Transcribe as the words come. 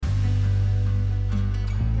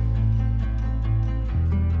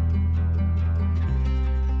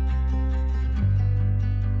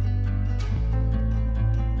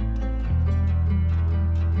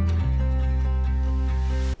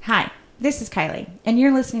This is Kylie, and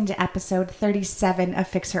you're listening to episode 37 of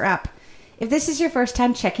Fix Her Up. If this is your first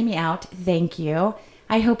time checking me out, thank you.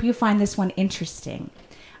 I hope you find this one interesting.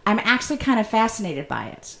 I'm actually kind of fascinated by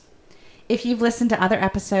it. If you've listened to other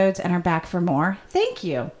episodes and are back for more, thank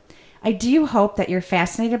you. I do hope that you're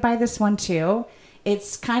fascinated by this one too.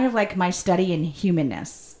 It's kind of like my study in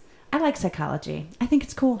humanness. I like psychology. I think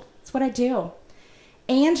it's cool. It's what I do.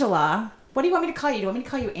 Angela, what do you want me to call you? Do you want me to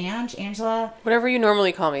call you Angela? Whatever you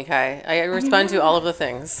normally call me, Kai. I respond to all of the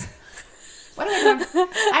things. What do I normally call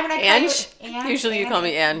Ange? you? Ange? Usually you call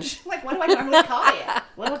me Ange. Like, what do I normally call you?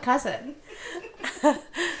 Little cousin.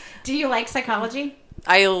 Do you like psychology?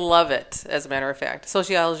 I love it, as a matter of fact.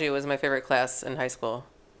 Sociology was my favorite class in high school.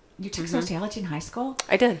 You took sociology in high school?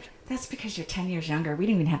 I did. That's because you're 10 years younger. We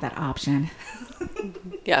didn't even have that option.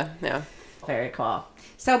 Yeah. Very cool.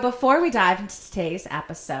 So before we dive into today's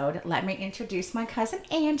episode, let me introduce my cousin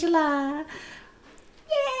Angela.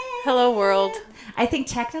 Yay! Hello, world. I think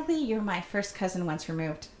technically you're my first cousin once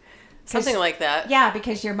removed. Something like that. Yeah,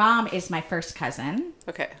 because your mom is my first cousin.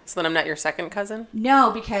 Okay, so then I'm not your second cousin?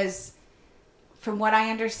 No, because from what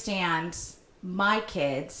I understand, my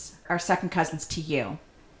kids are second cousins to you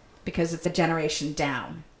because it's a generation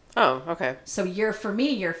down. Oh, okay. So for me,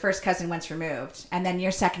 you're first cousin once removed, and then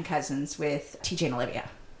you're second cousins with TJ and Olivia.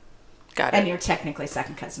 Got it. And you're technically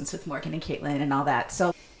second cousins with Morgan and Caitlin and all that.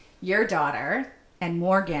 So your daughter and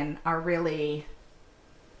Morgan are really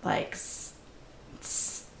like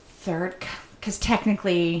third, because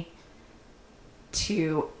technically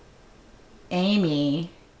to Amy,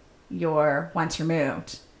 you're once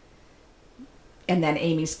removed. And then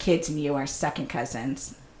Amy's kids and you are second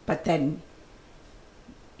cousins. But then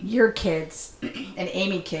your kids and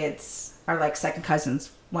Amy kids are like second cousins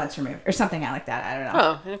once removed or something like that. I don't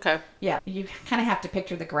know. Oh, okay. Yeah. You kind of have to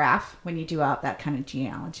picture the graph when you do out that kind of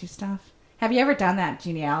genealogy stuff. Have you ever done that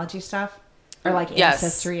genealogy stuff? Or like Yes.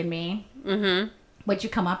 Ancestry and Me? Mm-hmm. What'd you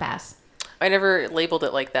come up as? I never labeled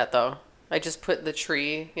it like that, though. I just put the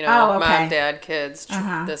tree, Oh, okay. mom, dad, kids,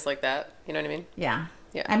 this, like that. You know what I mean? Yeah.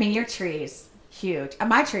 Yeah. I mean, your tree's huge.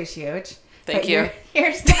 My tree's huge. Thank you.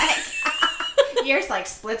 Yours like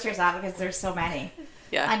splits yours off because there's so many.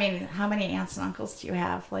 Yeah. I mean, how many aunts and uncles do you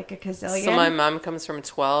have? Like a gazillion? So my mom comes from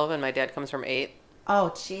 12 and my dad comes from 8.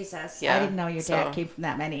 Oh, Jesus. Yeah, I didn't know your dad came from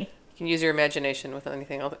that many. You can use your imagination with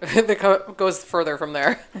anything else that goes further from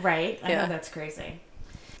there. Right. I know that's crazy.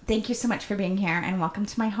 Thank you so much for being here and welcome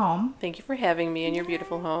to my home. Thank you for having me in your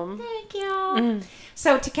beautiful home. Thank you.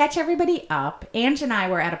 So to catch everybody up, Ange and I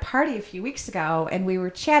were at a party a few weeks ago and we were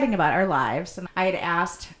chatting about our lives. And I had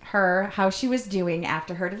asked her how she was doing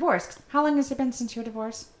after her divorce. How long has it been since your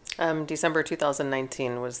divorce? December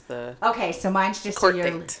 2019 was the Okay, so mine's just court a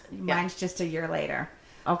year. date. Mine's just a year later.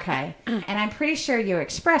 Okay, and I'm pretty sure you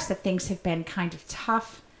expressed that things have been kind of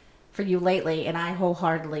tough for you lately, and I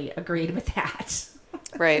wholeheartedly agreed with that.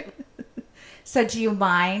 Right. So do you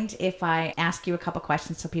mind if I ask you a couple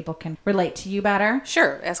questions so people can relate to you better?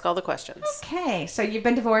 Sure. Ask all the questions. Okay, so you've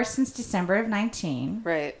been divorced since December of 19.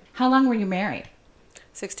 Right. How long were you married?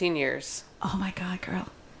 16 years. Oh my God, girl.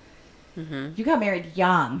 Mm-hmm. You got married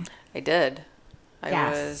young. I did. I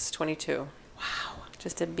Yes. was 22. Wow.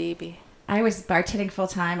 Just a baby. I was bartending full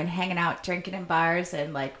time and hanging out, drinking in bars,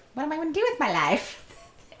 and like, what am I going to do with my life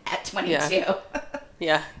at 22? Yeah.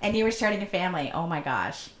 Yeah. And you were starting a family. Oh my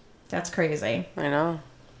gosh. That's crazy. I know.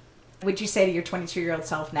 Would you say to your 22-year-old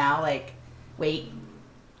self now, like, wait?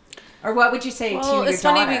 Or what would you say to your daughter? It's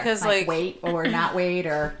funny because, like, wait or not wait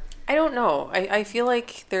or... I don't know. I feel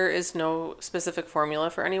like there is no specific formula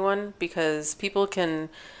for anyone because people can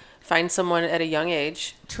find someone at a young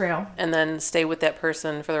age. True. And then stay with that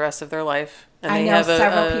person for the rest of their life. And I they know have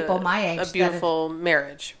several people my age a beautiful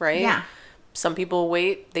marriage, right? Yeah. Some people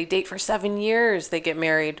wait, they date for 7 years, they get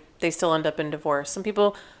married, they still end up in divorce. Some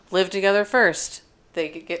people live together first, they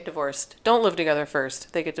get divorced. Don't live together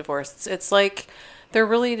first, they get divorced. It's like there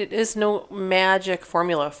really is no magic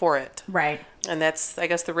formula for it. Right. And that's, I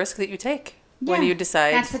guess, the risk that you take when Yeah, you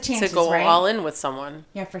decide that's the chances, to go right? all in with someone.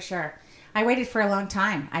 Yeah, for sure. I waited for a long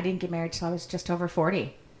time. I didn't get married till I was just over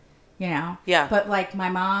 40, you know? Yeah. But like my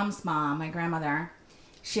mom's mom, my grandmother,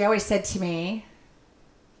 she always said to me,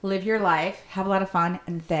 live your life, have a lot of fun,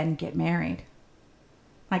 and then get married.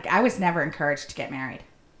 Like, I was never encouraged to get married.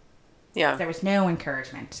 Yeah. There was no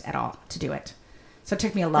encouragement at all to do it. So it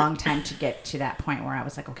took me a long time to get to that point where I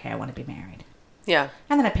was like, okay, I want to be married. Yeah.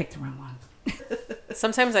 And then I picked the wrong one.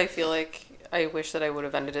 Sometimes I feel like I wish that I would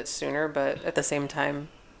have ended it sooner, but at the same time,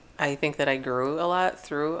 I think that I grew a lot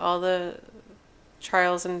through all the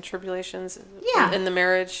trials and tribulations in the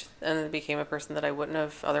marriage and became a person that I wouldn't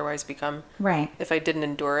have otherwise become. Right. If I didn't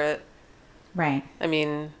endure it. Right. I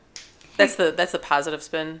mean, That's the positive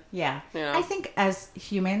spin. Yeah. You know? I think as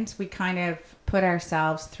humans, we kind of put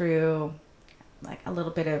ourselves through like a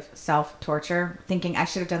little bit of self-torture, thinking I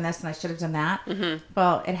should have done this and I should have done that. Mm-hmm.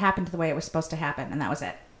 Well, it happened the way it was supposed to happen, and that was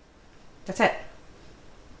it. That's it.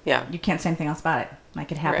 Yeah. You can't say anything else about it.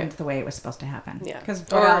 Like, it happened the way it was supposed to happen. Yeah.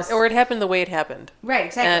 Or it happened the way it happened. Right,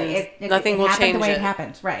 exactly. And nothing will change the way it. It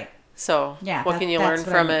happened, right. So, what can you learn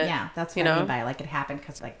from it? Yeah, that's what I mean by, like, it happened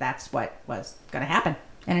because, like, that's what was going to happen.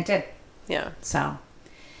 And it did. Yeah. So,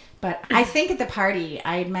 but I think at the party,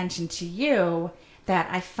 I had mentioned to you that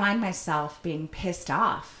I find myself being pissed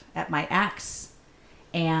off at my ex.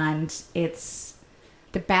 And it's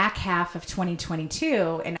the back half of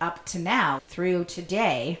 2022 and up to now through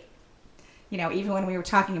today. You know, even when we were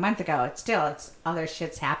talking a month ago, it's other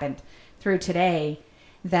shit's happened through today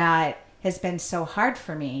that has been so hard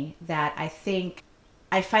for me that I think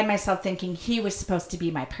I find myself thinking he was supposed to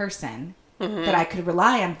be my person that I could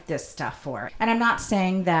rely on this stuff for. And I'm not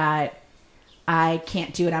saying that I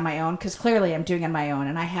can't do it on my own, because clearly I'm doing it on my own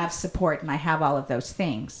and I have support and I have all of those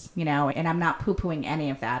things, you know, and I'm not poo-pooing any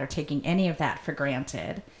of that or taking any of that for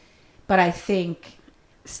granted. But I think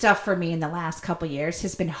stuff for me in the last couple of years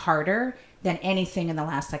has been harder than anything in the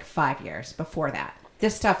last like 5 years before that.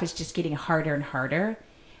 This stuff is just getting harder and harder.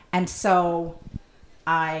 And so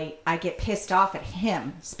I get pissed off at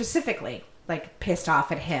him, specifically, like pissed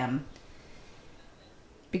off at him,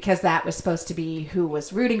 because that was supposed to be who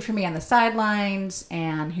was rooting for me on the sidelines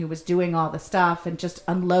and who was doing all the stuff and just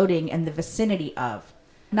unloading in the vicinity of,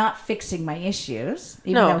 not fixing my issues,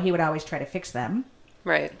 even though he would always try to fix them.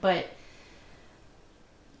 Right. But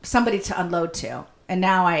somebody to unload to. And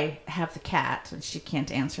now I have the cat and she can't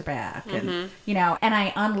answer back. And, you know, and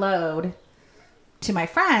I unload to my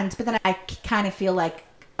friends, but then I kind of feel like,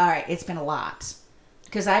 all right, it's been a lot.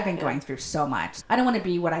 Because I've been going through so much. I don't want to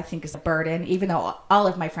be what I think is a burden, even though all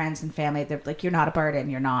of my friends and family, they're like, you're not a burden.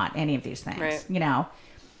 You're not any of these things, you know?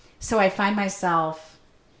 So I find myself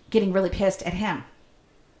getting really pissed at him.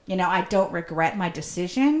 You know, I don't regret my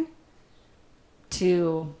decision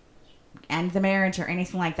to end the marriage or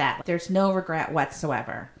anything like that. There's no regret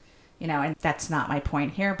whatsoever, you know, and that's not my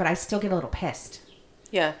point here, but I still get a little pissed.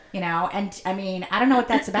 Yeah. You know, and I mean, I don't know what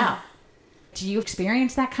that's about. Do you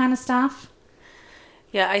experience that kind of stuff?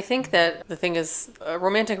 Yeah, I think that the thing is, a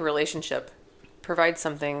romantic relationship provides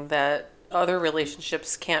something that other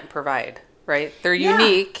relationships can't provide, right? They're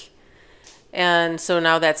unique, and so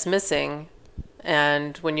now that's missing.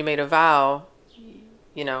 And when you made a vow,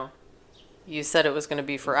 you know, you said it was going to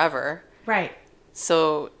be forever. Right.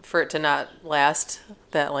 So for it to not last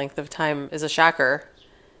that length of time is a shocker.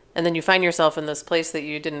 And then you find yourself in this place that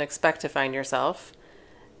you didn't expect to find yourself.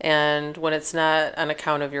 And when it's not on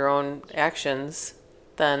account of your own actions,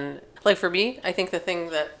 then, like for me, I think the thing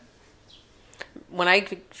that, when I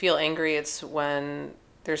feel angry, it's when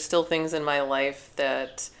there's still things in my life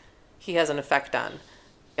that he has an effect on.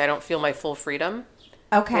 I don't feel my full freedom.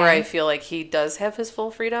 Okay. Where I feel like he does have his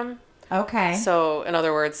full freedom. Okay. So, in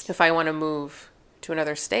other words, if I want to move to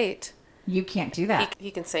another state, you can't do that.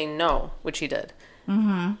 He can say no, which he did.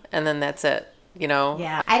 Mm-hmm. And then that's it, you know?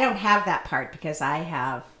 Yeah. I don't have that part because I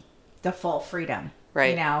have the full freedom.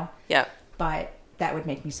 Right. You know? Yeah. But that would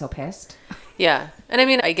make me so pissed. Yeah. And I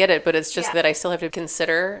mean, I get it, but it's just that I still have to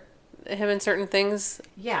consider him in certain things.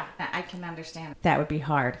 Yeah, I can understand. That would be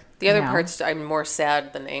hard. The other parts, I'm more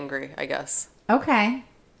sad than angry, I guess. Okay.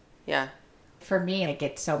 Yeah. For me, I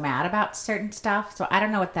get so mad about certain stuff, so I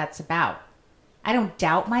don't know what that's about. I don't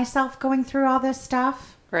doubt myself going through all this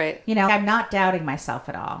stuff. Right. You know, I'm not doubting myself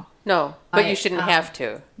at all. No, but you shouldn't have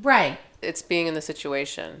to. Right. It's being in the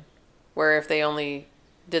situation where if they only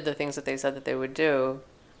did the things that they said that they would do,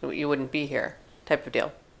 you wouldn't be here, type of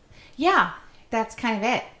deal. Yeah, that's kind of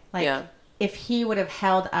it. Like, if he would have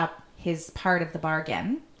held up his part of the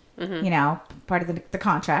bargain, you know, part of the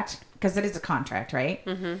contract, because it is a contract, right?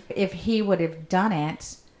 Mm-hmm. If he would have done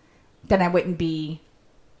it, then I wouldn't be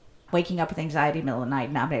waking up with anxiety in the middle of the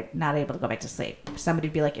night, not able to go back to sleep. Somebody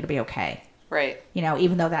would be like, it'll be okay. Right. You know,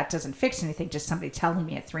 even though that doesn't fix anything, just somebody telling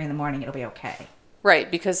me at 3 a.m, it'll be okay.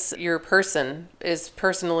 Right, because your person is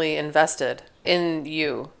personally invested in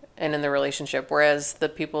you and in the relationship, whereas the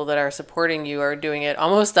people that are supporting you are doing it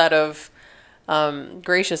almost out of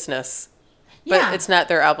graciousness. But it's not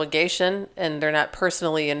their obligation, and they're not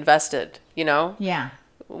personally invested, you know? Yeah.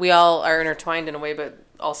 We all are intertwined in a way, but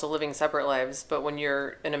also living separate lives. But when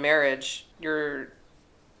you're in a marriage, you're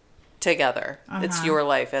together. It's your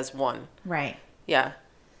life as one. Right. Yeah.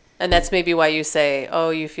 And that's maybe why you say,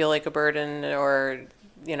 oh, you feel like a burden, or,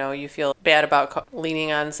 you know, you feel bad about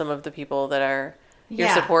leaning on some of the people that are your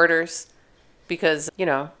supporters. Because, you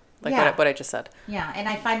know, Like Yeah. what I just said. Yeah, and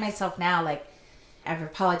I find myself now, like, I've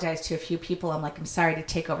apologized to a few people. I'm like, I'm sorry to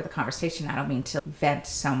take over the conversation. I don't mean to vent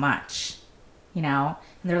so much, you know?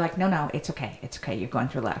 And they're like, no, it's okay. It's okay. You're going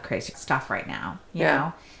through a lot of crazy stuff right now, you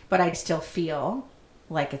know? But I still feel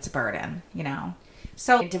like it's a burden, you know?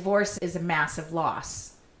 So divorce is a massive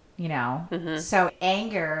loss, you know? Mm-hmm. So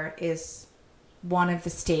anger is one of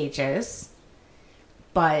the stages,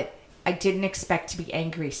 but I didn't expect to be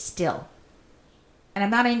angry still. And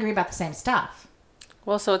I'm not angry about the same stuff.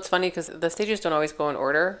 Well, so it's funny because the stages don't always go in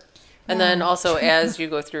order. And then also as you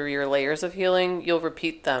go through your layers of healing, you'll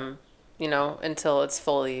repeat them, you know, until it's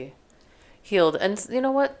fully healed. And you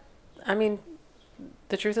know what? I mean,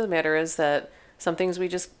 the truth of the matter is that some things we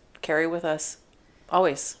just carry with us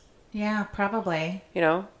always. Yeah, probably. You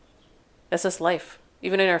know, that's just life,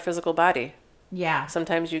 even in our physical body. Yeah.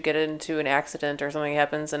 Sometimes you get into an accident or something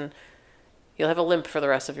happens and you'll have a limp for the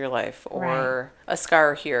rest of your life or a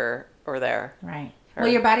scar here or there. Right. Well,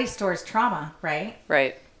 your body stores trauma, right?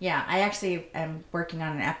 Right. Yeah. I actually am working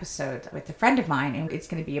on an episode with a friend of mine, and it's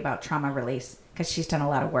going to be about trauma release because she's done a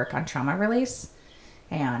lot of work on trauma release.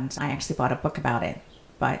 And I actually bought a book about it,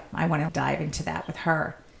 but I want to dive into that with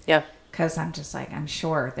her. Yeah. Because I'm just like, I'm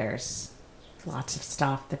sure there's lots of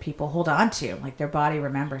stuff that people hold on to. Like their body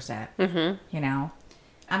remembers it, you know?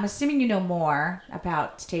 I'm assuming you know more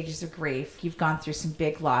about stages of grief. You've gone through some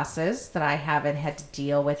big losses that I haven't had to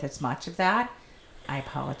deal with as much of that. I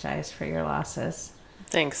apologize for your losses.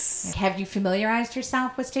 Thanks. Have you familiarized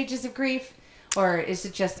yourself with stages of grief? Or is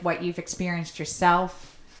it just what you've experienced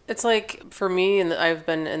yourself? It's like, for me, and I've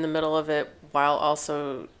been in the middle of it while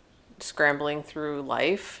also scrambling through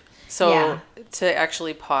life. So to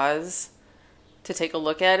actually pause, to take a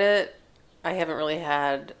look at it, I haven't really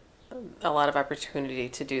had a lot of opportunity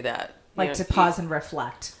to do that. Like to pause and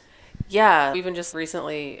reflect. Yeah. Even just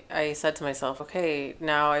recently, I said to myself, okay,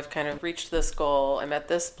 now I've kind of reached this goal. I'm at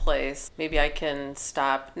this place. Maybe I can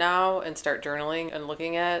stop now and start journaling and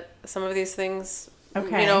looking at some of these things.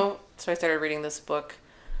 Okay. You know, so I started reading this book,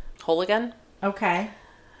 Whole Again. Okay.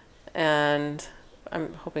 And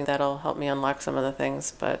I'm hoping that'll help me unlock some of the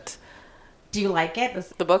things. But do you like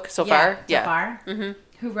it? The book so far? So far? Mm-hmm.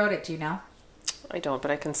 Who wrote it? Do you know? I don't,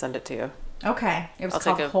 but I can send it to you. Okay. It was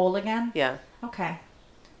called Whole Again? Yeah. Okay.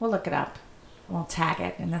 We'll look it up. We'll tag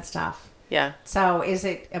it and that stuff. Yeah. So is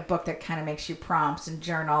it a book that kind of makes you prompts and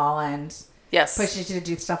journal and pushes you to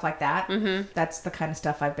do stuff like that? Mm-hmm. That's the kind of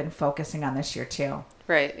stuff I've been focusing on this year too.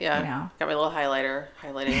 Right. Yeah. You know? Got my little highlighter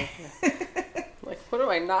highlighting. Like, what am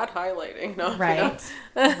I not highlighting? No. Right.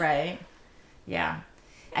 You know? Right. Yeah.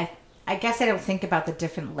 I guess I don't think about the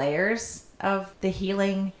different layers of the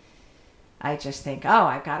healing. I just think, oh,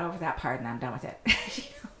 I got over that part and I'm done with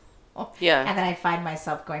it. Yeah. And then I find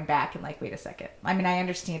myself going back and like, wait a second. I mean, I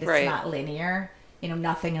understand it's not linear. You know,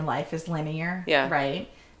 nothing in life is linear. Yeah. Right.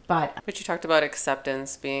 But you talked about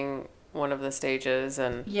acceptance being one of the stages.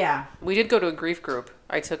 And yeah. We did go to a grief group.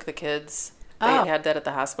 I took the kids. They had that at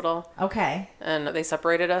the hospital. Okay. And they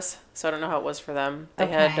separated us. So I don't know how it was for them. They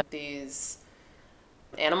had these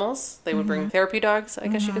animals. They would bring therapy dogs, I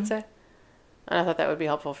guess you could say. And I thought that would be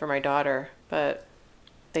helpful for my daughter. But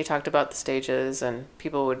they talked about the stages and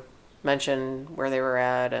people would mention where they were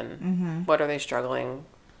at and what are they struggling,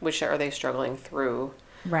 which are they struggling through.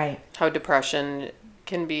 Right. How depression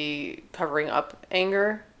can be covering up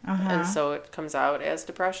anger. And so it comes out as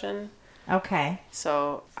depression. Okay.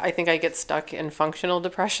 So I think I get stuck in functional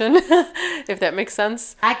depression, if that makes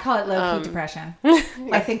sense. I call it low-key depression.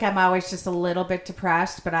 I think I'm always just a little bit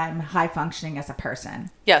depressed, but I'm high functioning as a person.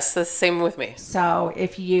 Yes, the same with me. So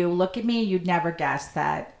if you look at me, you'd never guess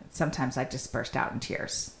that sometimes I just burst out in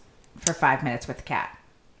tears for 5 minutes with the cat.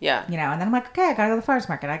 Yeah. You know, and then I'm like, okay, I got to go to the farmer's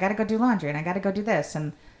market. I got to go do laundry and I got to go do this.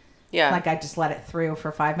 And like I just let it through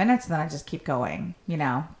for 5 minutes and then I just keep going, you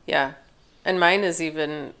know? Yeah. And mine is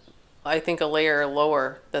even, I think, a layer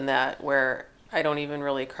lower than that where I don't even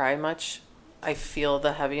really cry much. I feel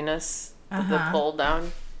the heaviness, the pull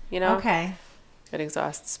down, you know? Okay. It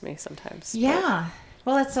exhausts me sometimes. Yeah.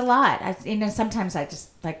 Well, it's a lot. Sometimes I just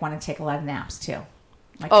like want to take a lot of naps too.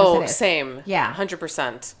 Like, same. Yeah.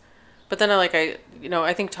 100%. But then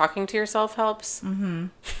I think talking to yourself helps. Mm-hmm.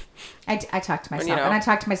 I talk to myself, and I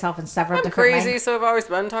talk to myself in several different crazy, so I've always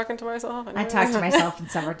been talking to myself. I talk to myself in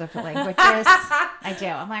several different languages. I do.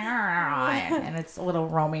 I'm like, and it's a little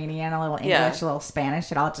Romanian, a little English, a little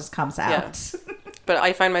Spanish. It all just comes out. Yeah. But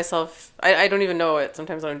I find myself, I don't even know it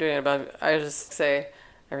sometimes when I'm doing it, but I just say,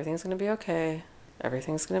 everything's going to be okay.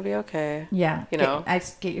 Everything's going to be okay. Yeah. You know?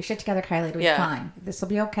 Get your shit together, Kylie. It'll be fine. This will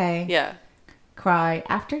be okay. Yeah. Cry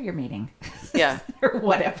after your meeting. Yeah. Or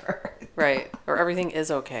whatever. Right. Or everything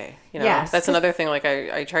is okay. You know, Yes, that's 'cause- another thing. Like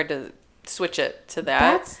I tried to switch it to that.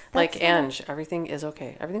 That's like, Ange, everything is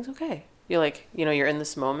okay. Everything's okay. You're like, you know, you're in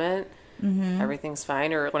this moment. Mm-hmm. Everything's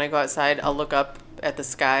fine. Or when I go outside, I'll look up at the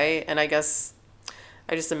sky, and I guess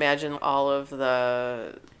I just imagine all of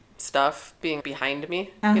the stuff being behind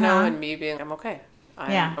me, you know, Uh-huh. and me being, I'm okay.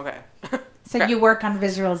 I'm Yeah. okay. So you work on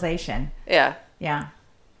visualization. Yeah. Yeah.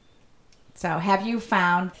 So have you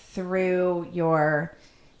found through your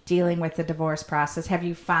dealing with the divorce process, have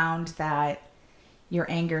you found that your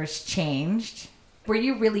anger's changed? Were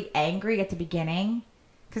you really angry at the beginning?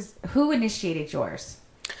 Because who initiated yours?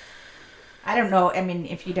 I don't know. I mean,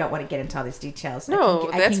 if you don't want to get into all these details. No,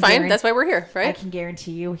 that's fine. That's why we're here, I right? can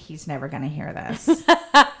guarantee you he's never going to hear this.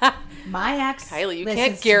 My ex... Kylie, you listens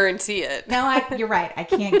can't guarantee it. No, you're right. I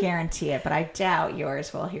can't guarantee it, but I doubt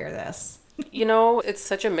yours will hear this. You know, it's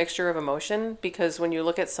such a mixture of emotion because when you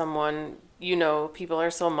look at someone, you know, people are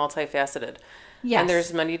so multifaceted. Yes. And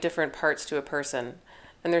there's many different parts to a person.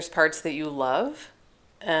 And there's parts that you love,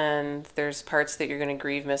 and there's parts that you're going to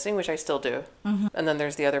grieve missing, which I still do. Mm-hmm. And then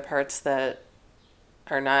there's the other parts that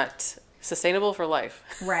are not sustainable for life.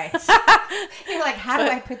 Right. You're like, how do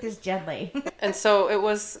I put this gently? And so it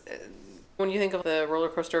was, when you think of the roller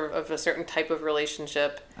coaster of a certain type of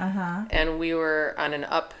relationship, Uh-huh. and we were on an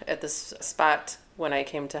up at this spot when I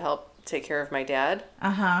came to help take care of my dad.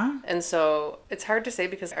 Uh-huh. And so it's hard to say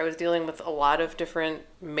because I was dealing with a lot of different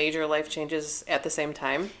major life changes at the same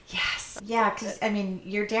time. Yes. Yeah, because, I mean,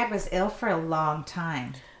 your dad was ill for a long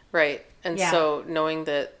time. Right. And Yeah. so knowing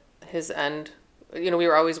that his end, you know, we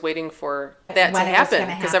were always waiting for that When to it was happen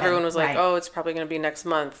gonna because happen, everyone was like, right. oh, it's probably going to be next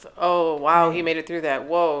month. Oh, wow, Right. he made it through that.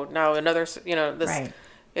 Whoa, now another, you know, this, Right.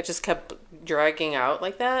 it just kept dragging out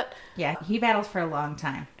like that. Yeah, he battled for a long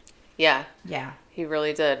time. Yeah. Yeah, He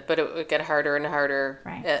really did, but it would get harder and harder.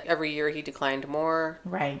 Right. Every year he declined more.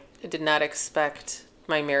 right. I did not expect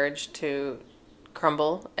my marriage to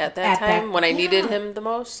crumble at that At time that- when I needed yeah. him the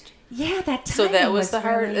most. Yeah, that time So that was the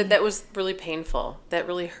hard. really... That was really painful. That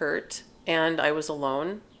really hurt, and I was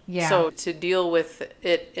alone. Yeah. So to deal with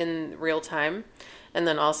it in real time, and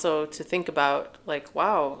then also to think about like,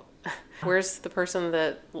 wow, where's the person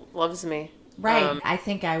that loves me? Right. I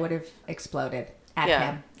think I would have exploded at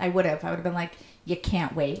Yeah. him. I would have. been like, you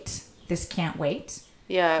can't wait. This can't wait.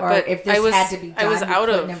 Yeah, Or but if this I was had to be done, I was you out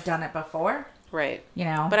couldn't of have done it before. right. You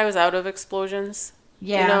know? But I was out of explosions.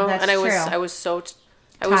 Yeah, you know? that's and I was true. I was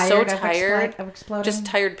so tired. of exploding? Just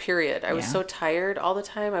tired, period. I was Yeah. so tired all the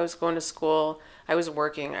time. I was going to school. I was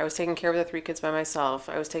working. I was taking care of the 3 kids by myself.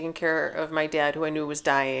 I was taking care of my dad, who I knew was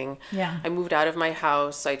dying. Yeah. I moved out of my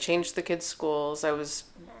house. I changed the kids' schools. I was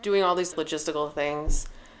doing all these logistical things.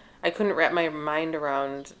 I couldn't wrap my mind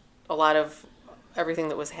around a lot of everything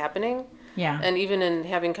that was happening. Yeah. And even in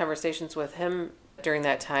having conversations with him during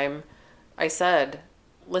that time, I said,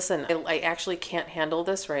 listen, I actually can't handle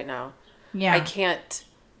this right now. Yeah. I can't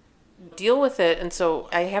deal with it, and so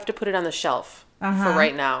I have to put it on the shelf for Uh-huh.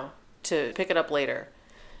 right now to pick it up later.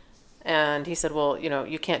 And he said, well, you know,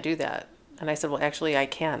 you can't do that. And I said, well, actually, I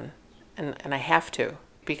can, and I have to,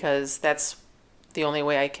 because that's the only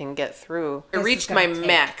way I can get through. I This is reached gonna my take-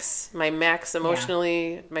 max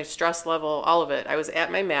emotionally, my stress level, all of it. I was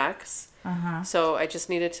at my max. Uh-huh. So I just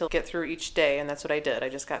needed to get through each day, and that's what I did. I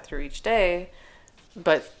just got through each day.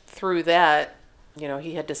 But through that, you know,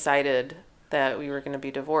 he had decided that we were going to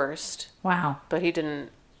be divorced, Wow. but he didn't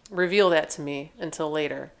reveal that to me until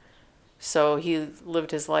later. So he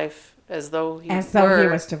lived his life as though he As though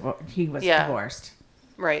were, he was Yeah. divorced.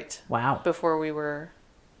 right, Wow. before we were,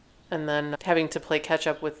 and then having to play catch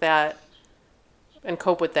up with that and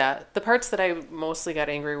cope with that. The parts that I mostly got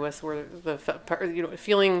angry with were you know,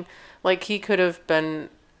 feeling like he could have been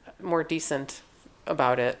more decent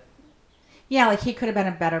about it. Yeah, like he could have been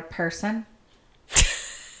a better person.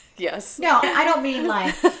 Yes. No, I don't mean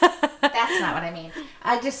like, that's not what I mean.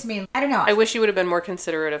 I just mean, I don't know. I wish he would have been more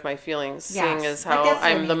considerate of my feelings, Yes, seeing as like how that's what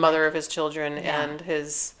I I'm the mean, mother of his children Yeah. and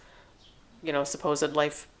his, you know, supposed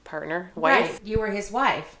life partner, wife. Right. You were his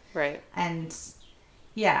wife. Right. And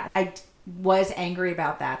yeah, I was angry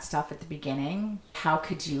about that stuff at the beginning. How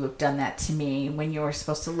could you have done that to me when you were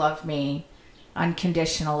supposed to love me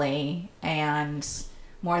unconditionally and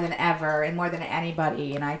more than ever and more than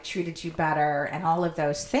anybody, and I treated you better and all of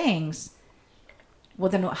those things?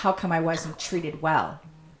 Well, then how come I wasn't treated well?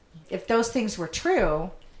 If those things were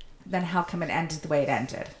true, then how come it ended the way it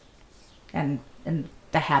ended? And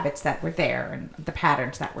the habits that were there and the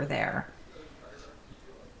patterns that were there.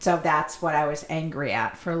 So that's what I was angry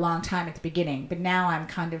at for a long time at the beginning. But now I'm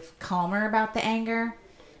kind of calmer about the anger.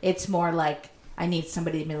 It's more like I need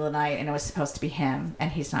somebody in the middle of the night and it was supposed to be him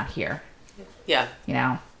and he's not here. Yeah. You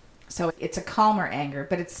know? So it's a calmer anger,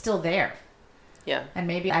 but it's still there. Yeah. And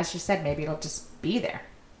maybe, as you said, maybe it'll just be there.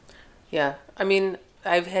 Yeah. I mean,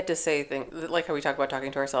 I've had to say things like how we talk about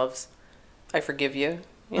talking to ourselves. I forgive you.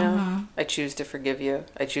 You know, I choose to forgive you.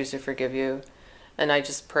 I choose to forgive you. And I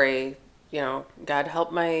just pray, God,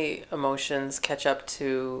 help my emotions catch up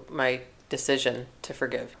to my decision to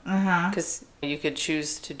forgive. Because you could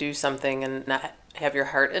choose to do something and not have your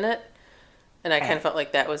heart in it. And I kind of felt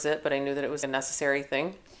like that was it, but I knew that it was a necessary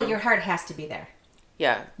thing. Your heart has to be there.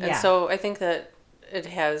 Yeah. And so I think that it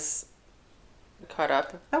has caught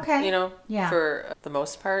up, for the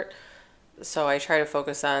most part. So I try to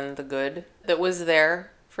focus on the good that was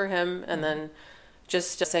there for him. And then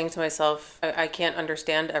just saying to myself, I can't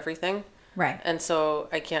understand everything. Right. And so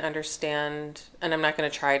I can't understand, and I'm not going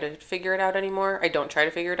to try to figure it out anymore. I don't try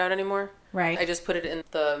to figure it out anymore. Right. I just put it in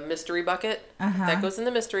the mystery bucket. That goes in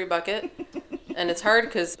the mystery bucket. And it's hard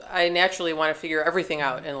because I naturally want to figure everything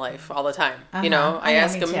out in life all the time. I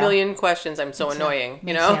ask a million questions. I'm so annoying,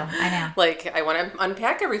 Me too. I know. Like, I want to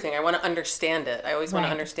unpack everything. I want to understand it. I always want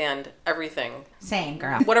to understand everything. Same,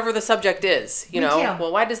 girl. Whatever the subject is, Me too.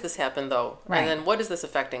 Well, why does this happen, though? Right. And then what is this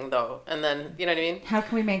affecting, though? And then, you know what I mean? How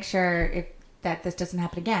can we make sure that this doesn't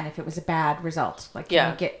happen again if it was a bad result? Like,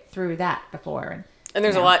 can we get through that before? And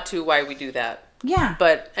there's a lot to why we do that. Yeah.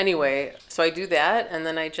 But anyway, so I do that, and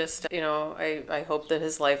then I just, I hope that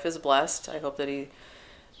his life is blessed. I hope that he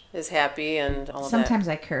is happy and all of that. Sometimes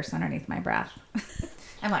I curse underneath my breath.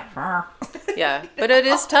 I'm like, "Rrr." Yeah. But it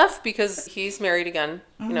is tough because he's married again.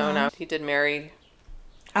 Now he did marry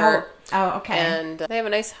her. Oh, okay. And they have a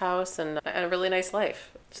nice house and a really nice life.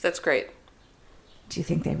 So that's great. Do you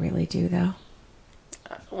think they really do, though?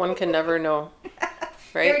 One can never know.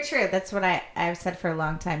 Right? Very true. That's what I've said for a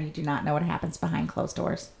long time. You do not know what happens behind closed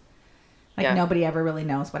doors. Like, nobody ever really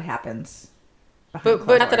knows what happens behind closed doors.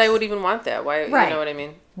 But not that I would even want that. Why? Right. You know what I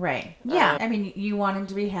mean? Right. Yeah. I mean, you want him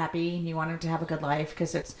to be happy and you want him to have a good life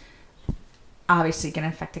because it's obviously going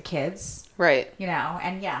to affect the kids. Right.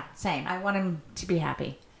 And same. I want him to be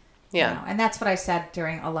happy. Yeah. And that's what I said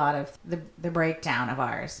during a lot of the breakdown of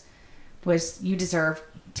ours was you deserve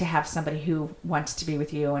to have somebody who wants to be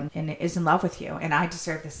with you and is in love with you. And I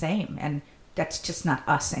deserve the same. And that's just not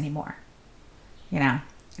us anymore.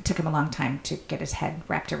 It took him a long time to get his head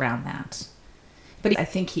wrapped around that. But I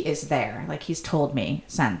think he is there. Like, he's told me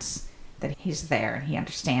since that he's there and he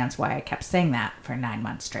understands why I kept saying that for 9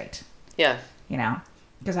 months straight. Yeah.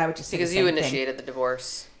 Because I would just say because the same you initiated the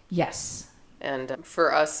divorce. Yes. And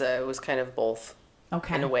for us, it was kind of both.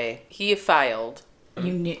 Okay. In a way. He filed.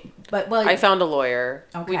 You knew, but I found a lawyer.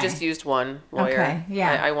 Okay. We just used one lawyer. Okay,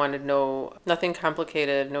 yeah. I wanted nothing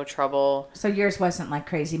complicated, no trouble. So yours wasn't like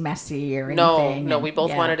crazy messy or anything? No, we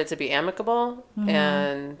both wanted it to be amicable.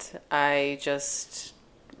 And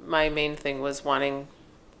my main thing was wanting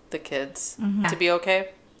the kids to be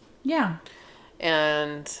okay. Yeah.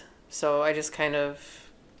 And so I just kind of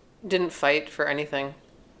didn't fight for anything.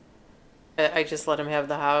 I just let him have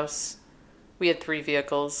the house. We had 3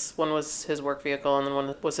 vehicles. One was his work vehicle, and then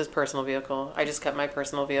one was his personal vehicle. I just kept my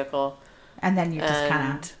personal vehicle. And then you just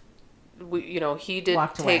kind of he did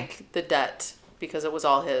take the debt because it was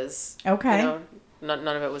all his. Okay. None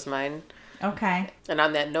of it was mine. Okay. And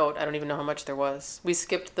on that note, I don't even know how much there was. We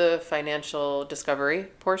skipped the financial discovery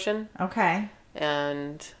portion. Okay.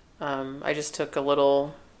 And I just took a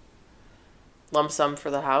little lump sum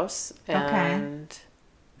for the house. And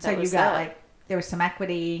so you got there was some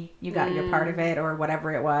equity, you got your part of it or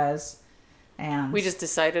whatever it was. And we just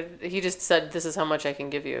decided, he just said, this is how much I can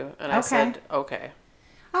give you. And I said, okay.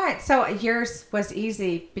 All right. So yours was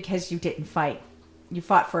easy because you didn't fight. You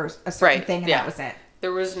fought for a certain thing and that was it.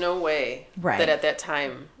 There was no way that at that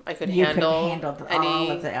time I could handle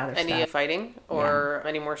all of the other any stuff. Fighting or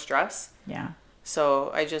any more stress. Yeah. So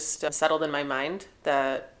I just settled in my mind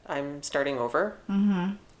that I'm starting over.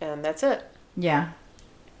 Mm-hmm. And that's it. Yeah.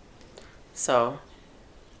 So.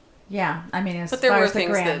 Yeah. I mean, but there were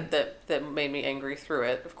things that made me angry through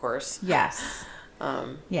it, of course. Yes.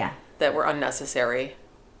 That were unnecessary.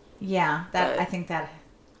 Yeah. I think that,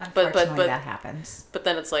 unfortunately, that happens. But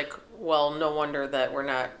then it's like, well, no wonder that we're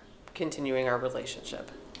not continuing our relationship.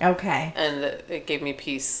 Okay. And it gave me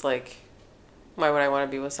peace. Like, why would I want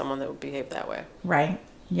to be with someone that would behave that way? Right.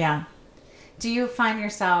 Yeah. Do you find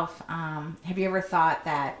yourself, have you ever thought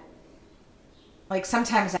that, like,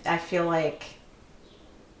 sometimes I feel like,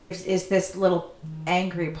 is this little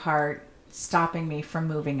angry part stopping me from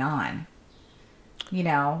moving on?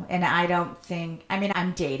 And I don't think,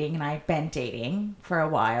 I'm dating and I've been dating for a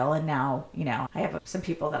while and now, I have some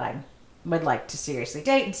people that I would like to seriously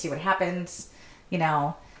date and see what happens,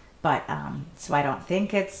 But, so I don't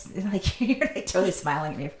think it's, like, you're like totally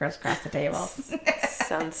smiling at me across the table.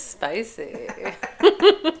 Sounds spicy.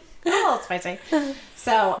 A little spicy.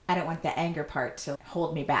 So I don't want the anger part to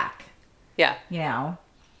hold me back, Yeah. you know?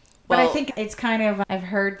 But I Well- think it's kind of, I've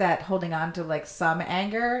heard that holding on to like some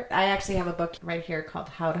anger. I actually have a book right here called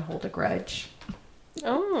How to Hold a Grudge.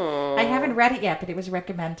 Oh. I haven't read it yet, but it was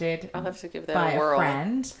recommended I'll have to give that by a whirl.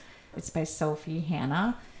 friend. It's by Sophie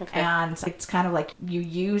Hannah. Okay. And it's kind of like you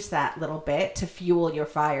use that little bit to fuel your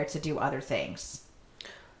fire to do other things.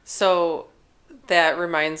 So that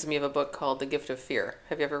reminds me of a book called The Gift of Fear.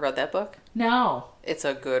 Have you ever read that book? No. It's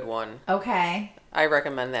a good one. Okay. I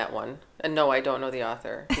recommend that one. And no, I don't know the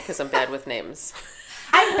author because I'm bad with names.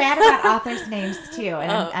 I'm bad about authors' names too.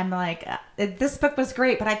 And I'm like, this book was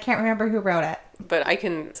great, but I can't remember who wrote it. But I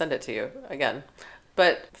can send it to you again.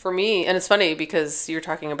 But for me, and it's funny because you're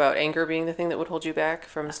talking about anger being the thing that would hold you back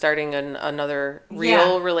from starting another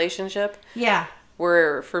real relationship. Yeah.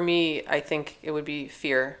 Where for me, I think it would be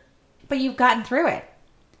fear. But you've gotten through it.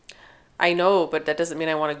 I know, but that doesn't mean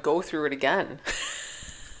I want to go through it again.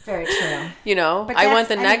 Very true. You know, But I want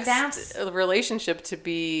the that's- I mean, next relationship to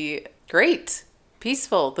be great,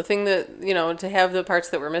 peaceful. The thing that, you know, to have the parts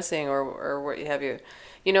that we're missing or what have you.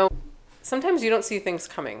 You know, sometimes you don't see things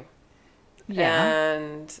coming. Yeah.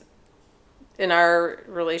 And in our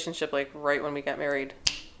relationship, like right when we got married,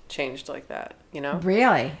 changed like that, you know?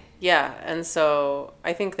 Really? Yeah. And so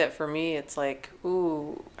I think that for me, it's like,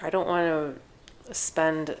 ooh, I don't want to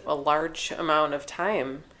spend a large amount of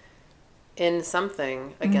time in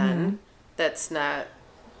something again that's not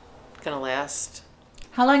going to last.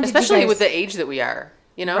 How long did Especially you guys... with the age that we are,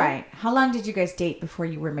 you know? Right. How long did you guys date before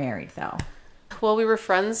you were married, though? Well, we were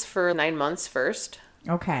friends for 9 months first.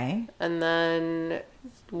 Okay. And then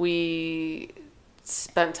we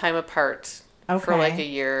spent time apart for Okay. like a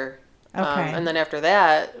year. Okay. And then after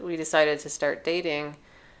that, we decided to start dating.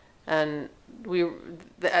 And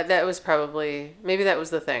that was probably, maybe that was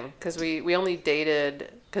the thing. Because we only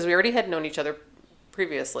dated, because we already had known each other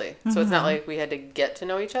previously. So it's not like we had to get to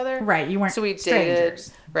know each other. Right. You weren't So we strangers.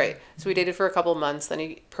 dated, right. So we dated for a couple months. Then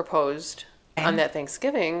he proposed Okay. on that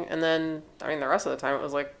Thanksgiving. And then, I mean, the rest of the time it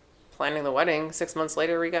was like planning the wedding. 6 months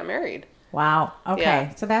later, we got married. Wow. Okay.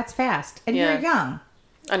 Yeah. So that's fast. And Yeah. you're young.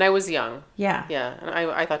 And I was young. Yeah. Yeah. And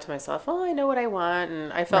I thought to myself, oh, I know what I want.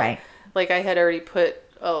 And I felt Right. like I had already put,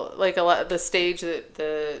 like a lot, the stage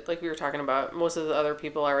that like we were talking about, most of the other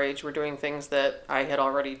people our age were doing things that I had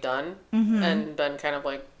already done and been kind of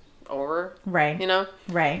like over, Right. you know?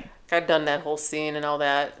 Right. I'd done that whole scene and all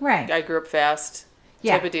that. Right. I grew up fast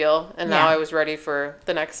Yeah. type of deal. And now I was ready for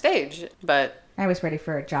the next stage. But I was ready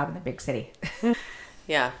for a job in the big city.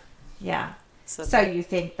 yeah. Yeah. So, So you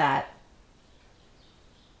think that,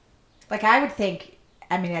 like, I would think,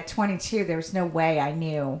 I mean, at 22, there was no way I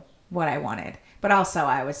knew what I wanted. But also,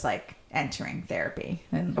 I was like entering therapy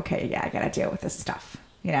and, okay, yeah, I got to deal with this stuff,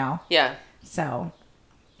 you know? yeah. So,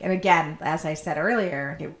 and again, as I said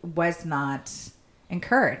earlier, it was not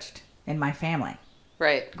encouraged in my family.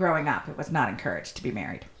 Right. Growing up, it was not encouraged to be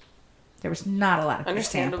married. There was not a lot of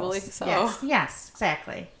Understandably examples. so. Yes,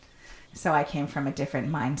 exactly. So I came from a different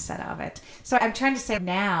mindset of it. So I'm trying to say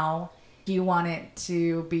now, you want it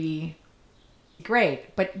to be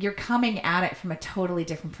great, but you're coming at it from a totally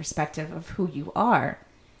different perspective of who you are.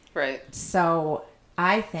 Right. So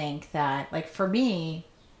I think that, like, for me,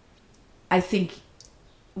 I think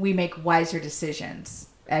we make wiser decisions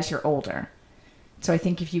as you're older. So I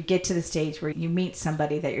think if you get to the stage where you meet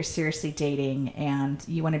somebody that you're seriously dating and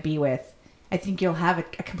you want to be with, I think you'll have a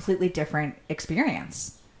completely different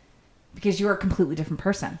experience because you're a completely different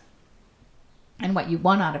person. And what you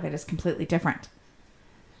want out of it is completely different,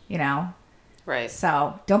 you know? Right.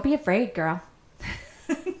 So don't be afraid, girl.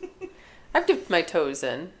 I've dipped my toes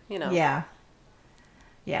in, you know. Yeah.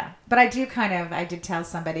 Yeah. But I did tell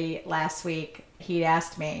somebody last week, he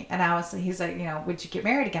asked me, and he's like, you know, would you get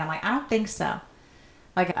married again? I'm like, I don't think so.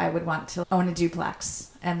 Like, I would want to own a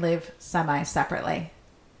duplex and live semi-separately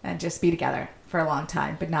and just be together for a long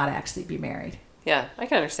time, but not actually be married. Yeah, I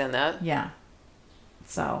can understand that. Yeah.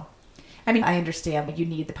 So, I mean, I understand that you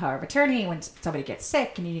need the power of attorney when somebody gets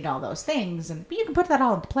sick and you need all those things, but you can put that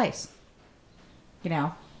all into place, you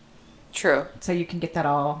know, True. so you can get that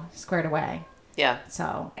all squared away. Yeah.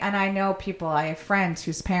 So, and I know I have friends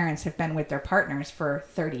whose parents have been with their partners for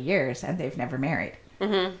 30 years and they've never married.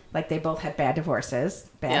 Mm-hmm. Like, they both had bad divorces,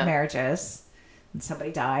 bad marriages, and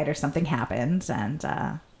somebody died or something happened,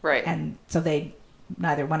 and Right. and so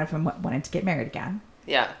neither one of them wanted to get married again.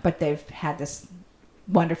 Yeah. But they've had this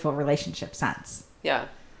wonderful relationship since. Yeah.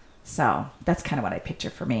 So that's kind of what I picture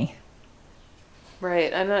for me.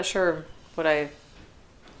 Right. I'm not sure what I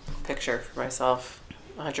picture for myself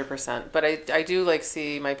 100%. But I do like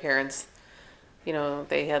see my parents, you know,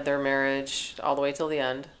 they had their marriage all the way till the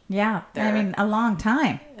end. Yeah. There. I mean, a long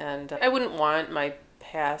time. And I wouldn't want my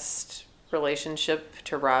past relationship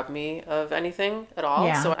to rob me of anything at all.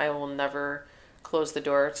 Yeah. So I will never close the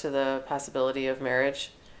door to the possibility of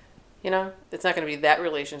marriage. You know, it's not going to be that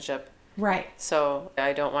relationship. Right. So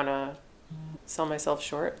I don't want to sell myself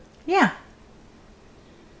short. Yeah.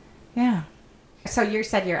 Yeah. So you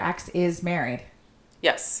said your ex is married.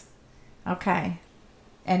 Yes. Okay.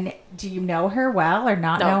 And do you know her well or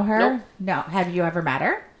not know her? Nope. No. Have you ever met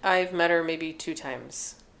her? I've met her maybe 2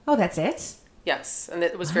 times. Oh, that's it? Yes. And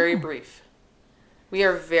it was very brief. We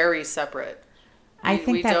are very separate. I think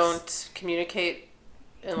we don't communicate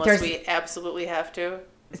unless we absolutely have to.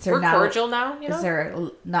 We're cordial now, you know? Is there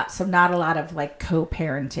not a lot of like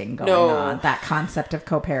co-parenting going on? That concept of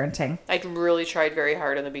co-parenting. I really tried very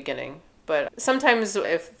hard in the beginning, but sometimes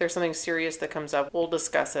if there's something serious that comes up, we'll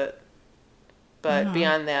discuss it. But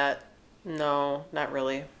beyond that, no, not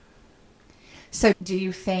really. So do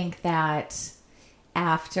you think that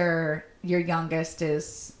after your youngest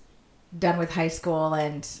is done with high school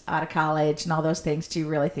and out of college and all those things, do you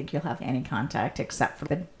really think you'll have any contact except for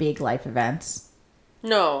the big life events?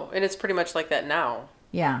 No, and it's pretty much like that now.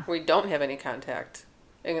 Yeah. We don't have any contact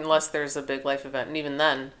unless there's a big life event. And even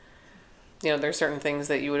then, you know, there's certain things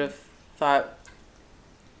that you would have thought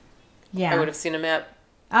I would have seen him at.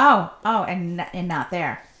 Oh, and not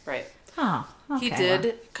there. Right. Oh, okay. He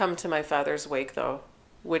did come to my father's wake, though,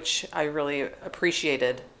 which I really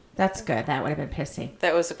appreciated. That's good. That would have been pissy.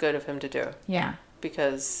 That was good of him to do. Yeah.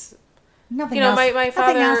 Because, nothing you know, else, my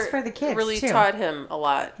father else for the kids, really too. taught him a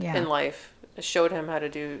lot in life. Showed him how to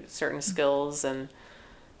do certain skills, and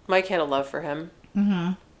Mike had a love for him.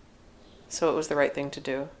 Mm-hmm. So it was the right thing to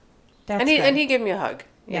do. That's and he gave me a hug,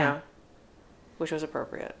 you Yeah. know, which was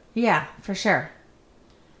appropriate. Yeah, for sure.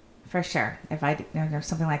 For sure. If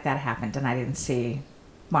something like that happened and I didn't see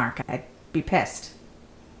Mark, I'd be pissed.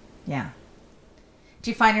 Yeah.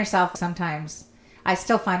 Do you find yourself sometimes, I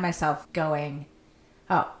still find myself going,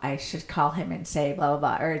 oh, I should call him and say blah,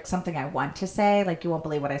 blah, blah, or it's something I want to say, like, you won't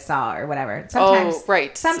believe what I saw or whatever. Sometimes,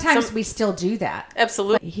 right. Sometimes we still do that.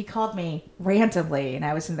 Absolutely. He called me randomly, and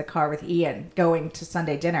I was in the car with Ian going to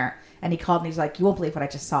Sunday dinner, and he called me, he's like, you won't believe what I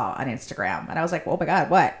just saw on Instagram. And I was like, oh my God,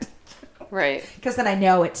 what? Right. Because then I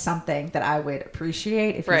know it's something that I would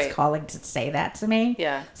appreciate if he's calling to say that to me.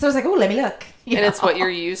 Yeah. So I was like, oh, let me look. It's what you're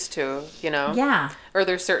used to, you know? Yeah. Or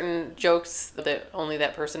there's certain jokes that only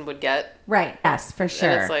that person would get. Right. Yes, for sure.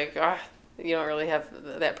 And it's like, you don't really have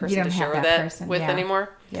that person to share that with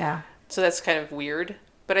anymore. Yeah. So that's kind of weird.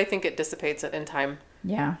 But I think it dissipates in time.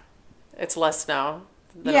 Yeah. It's less now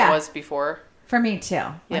than it was before. For me, too.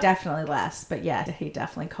 Yeah. Definitely less. But yeah, he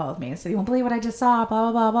definitely called me and said, you won't believe what I just saw, blah,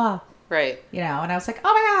 blah, blah, blah. Right. You know, and I was like,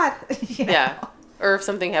 oh my God. Yeah. Or if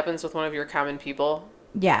something happens with one of your common people.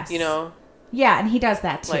 Yes. You know. Yeah, and he does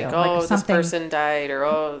that too. Like, oh, this person died,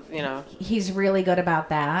 or, you know. He's really good about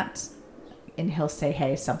that. And he'll say,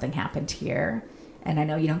 hey, something happened here. And I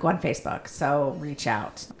know you don't go on Facebook, so reach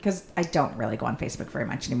out. Because I don't really go on Facebook very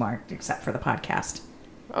much anymore, except for the podcast.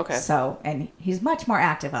 Okay. So, and he's much more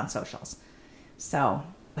active on socials. So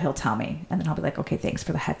he'll tell me, and then I'll be like, okay, thanks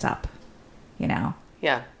for the heads up. You know?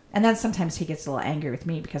 Yeah. And then sometimes he gets a little angry with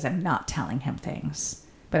me because I'm not telling him things.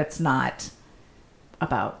 But it's not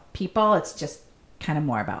about people. It's just kind of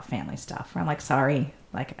more about family stuff. Where I'm like, sorry.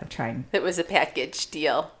 Like, I'm trying. It was a package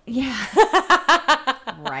deal. Yeah.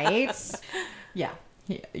 Right? Yeah.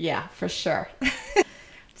 Yeah, for sure.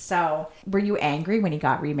 So, were you angry when he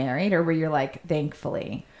got remarried? Or were you like,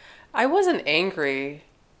 thankfully? I wasn't angry.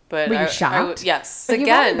 But were you shocked? Yes. But you've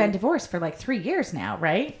only been divorced for like 3 years now,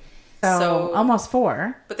 right? So almost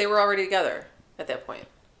 4. But they were already together at that point.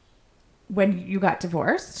 When you got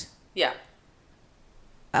divorced? Yeah.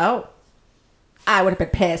 Oh. I would have been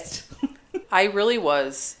pissed. I really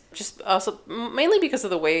was. Just also, mainly because of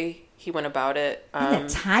the way he went about it. And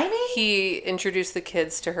the timing? He introduced the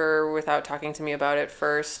kids to her without talking to me about it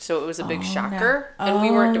first. So it was a big shocker. No. And we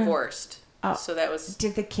weren't divorced. Oh. So that was...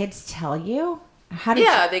 Did the kids tell you?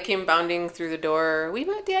 They came bounding through the door. We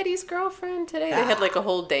met Daddy's girlfriend today. They had like a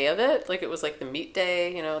whole day of it. Like it was like the meet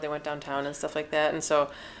day, you know, they went downtown and stuff like that. And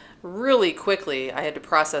so really quickly I had to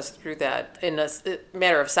process through that in a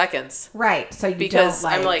matter of seconds. Right. So because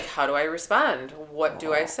I'm like, how do I respond? What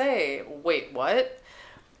do I say? Wait, what?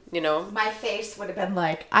 You know? My face would have been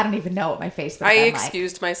like, I don't even know what my face would have been like. I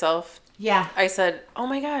excused myself. Yeah. I said, oh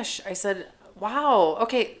my gosh. I said, wow.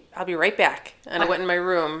 Okay, I'll be right back. And I went in my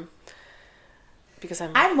room. Because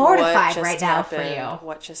I'm mortified right now for you.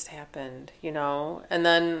 What just happened, you know? And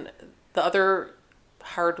then the other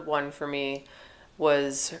hard one for me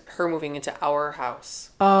was her moving into our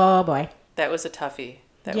house. Oh boy. That was a toughie.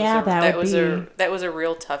 That was a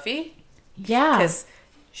real toughie. Yeah. Because,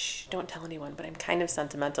 don't tell anyone, but I'm kind of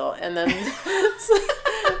sentimental. And then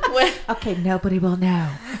okay, nobody will know.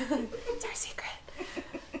 It's our secret.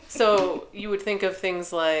 So you would think of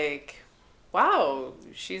things like, wow,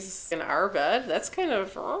 she's in our bed. That's kind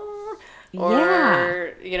of, or,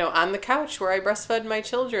 on the couch where I breastfed my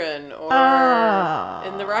children, or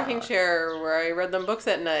in the rocking chair where I read them books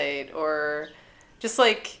at night, or just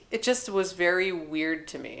like, it just was very weird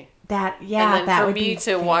to me. And then that for me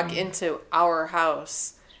to walk into our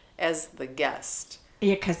house as the guest.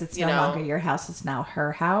 Yeah, because it's no longer your house, it's now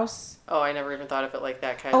her house. Oh, I never even thought of it like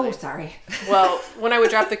that, Kylie. Oh, sorry. Well, when I would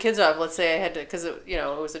drop the kids off, let's say I had to, because it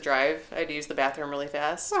was a drive, I had to use the bathroom really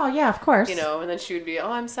fast. Oh, yeah, of course. And then she would be,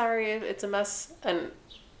 oh, I'm sorry, it's a mess. And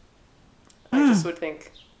I just would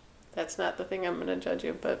think, that's not the thing I'm going to judge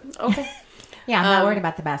you, but okay. Yeah, I'm not worried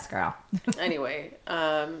about the best girl. Anyway,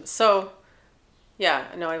 I've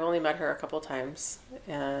only met her a couple times,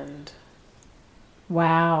 and...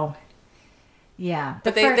 Wow. Yeah.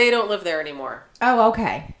 But they don't live there anymore. Oh,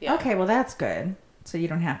 okay. Yeah. Okay, well, that's good. So you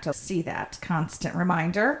don't have to see that constant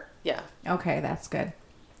reminder. Yeah. Okay, that's good.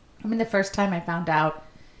 I mean, the first time I found out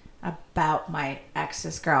about my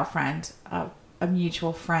ex's girlfriend, a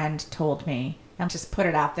mutual friend told me, and just put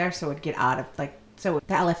it out there so it would get out of, so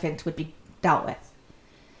the elephant would be dealt with.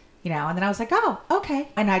 And then I was like, oh, okay.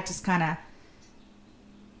 And I just kind of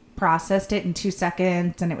processed it in 2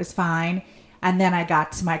 seconds, and it was fine. And then I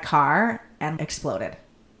got to my car and exploded.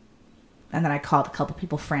 And then I called a couple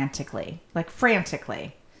people frantically.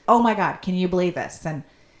 Oh my God, can you believe this? And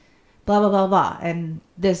blah, blah, blah, blah. And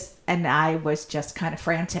I was just kind of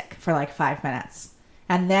frantic for 5 minutes.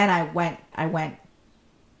 And then I went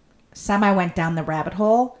down the rabbit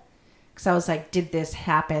hole. Because I was like, did this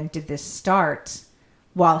happen? Did this start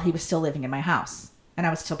while he was still living in my house? And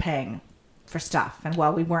I was still paying for stuff. And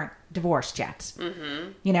while we weren't divorced yet.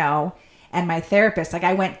 Mm-hmm. And my therapist,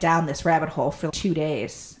 I went down this rabbit hole for 2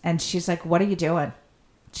 days. And she's like, what are you doing?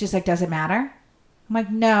 She's like, does it matter? I'm like,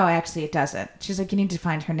 no, actually it doesn't. She's like, you need to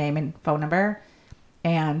find her name and phone number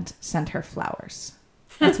and send her flowers.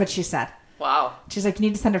 That's what she said. Wow. She's like, you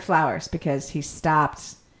need to send her flowers because he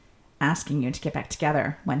stopped asking you to get back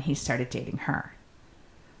together when he started dating her.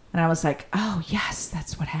 And I was like, oh, yes,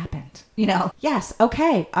 that's what happened. Yes,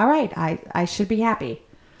 okay, all right, I should be happy.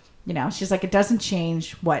 She's like, it doesn't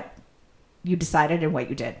change what you decided and what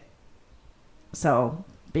you did. So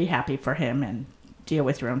be happy for him and deal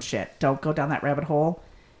with your own shit. Don't go down that rabbit hole.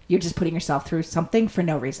 You're just putting yourself through something for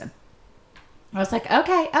no reason. I was like,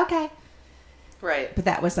 okay. Right. But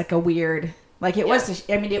that was a weird,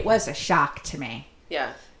 it was a shock to me.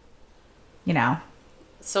 Yeah.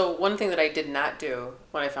 So one thing that I did not do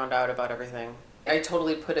when I found out about everything, I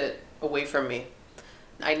totally put it away from me.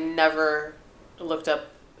 I never looked up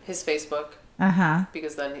his Facebook. Uh-huh.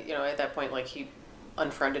 Because then, at that point, he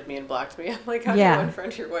unfriended me and blocked me. I'm like, how do you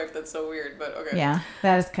unfriend your wife? That's so weird, but okay. Yeah,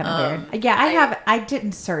 that is kind of weird. Yeah, I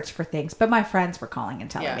didn't search for things, but my friends were calling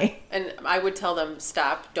and telling me. And I would tell them,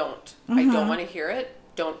 stop, don't. Mm-hmm. I don't want to hear it.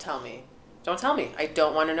 Don't tell me. Don't tell me. I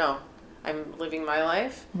don't want to know. I'm living my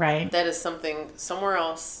life. Right. That is something somewhere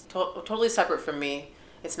else, totally separate from me.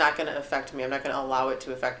 It's not going to affect me. I'm not going to allow it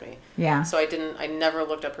to affect me. Yeah. So I never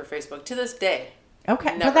looked up her Facebook to this day.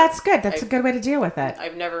 Okay. Well, that's good. That's a good way to deal with it.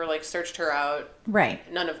 I've never searched her out. Right.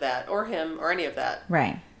 None of that. Or him or any of that.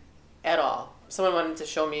 Right. At all. Someone wanted to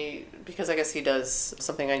show me, because I guess he does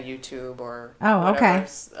something on YouTube or whatever. Okay.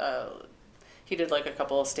 He did a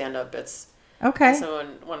couple of stand-up bits. Okay.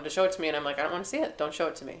 Someone wanted to show it to me, and I'm like, I don't want to see it. Don't show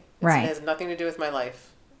it to me. Right. It has nothing to do with my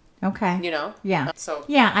life. Okay. Yeah. So.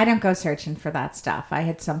 Yeah, I don't go searching for that stuff. I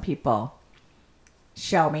had some people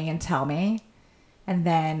show me and tell me, and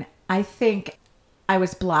then I think I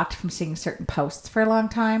was blocked from seeing certain posts for a long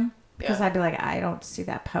time because I'd be like, I don't see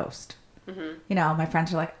that post. Mm-hmm. My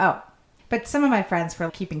friends were like, oh. But some of my friends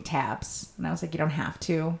were keeping tabs, and I was like, you don't have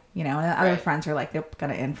to. And other friends were like, they're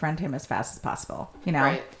going to unfriend him as fast as possible.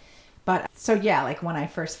 Right. But so, when I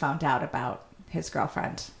first found out about his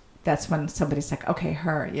girlfriend, that's when somebody's like, okay,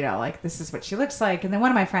 her, this is what she looks like. And then one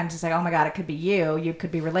of my friends is like, oh my God, it could be you. You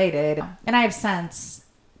could be related. And I have since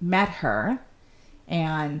met her,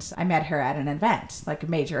 and I met her at an event, a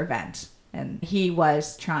major event. And he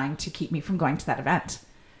was trying to keep me from going to that event.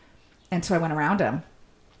 And so I went around him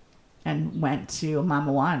and went to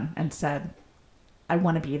Mama One and said, I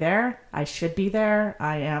want to be there. I should be there.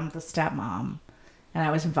 I am the stepmom. And I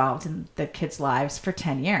was involved in the kids' lives for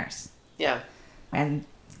 10 years. Yeah. And,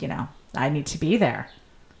 I need to be there.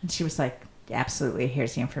 And she was like, absolutely,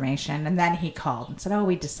 here's the information. And then he called and said, oh,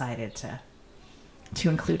 we decided to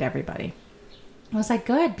include everybody. I was like,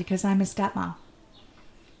 good, because I'm his stepmom.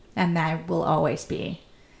 And I will always be.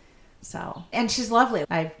 So, and she's lovely.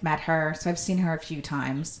 I've met her, so I've seen her a few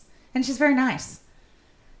times. And she's very nice.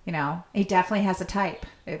 You know, he definitely has a type,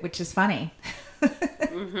 which is funny.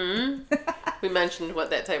 Mm-hmm. We mentioned what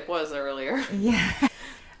that type was earlier. Yeah.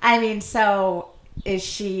 I mean, so is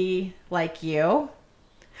she like you?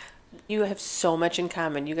 You have so much in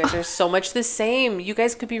common. You guys are so much the same. You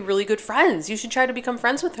guys could be really good friends. You should try to become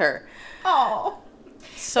friends with her. Oh,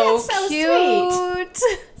 so cute. Sweet.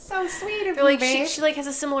 So sweet of They're like, you, babe. she like has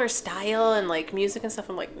a similar style and like music and stuff.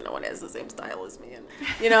 I'm like, no one has the same style as me. And,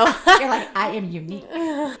 you know, You're like, I am unique.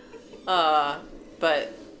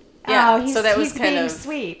 But yeah. Oh, so that was he's kind being of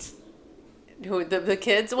sweet. who the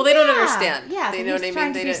kids. Well, they don't understand. Yeah, they know what I mean.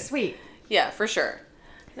 Trying They to be didn't. sweet. Yeah, for sure.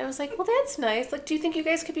 And I was like, well, that's nice. Like, do you think you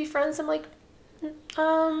guys could be friends? I'm like,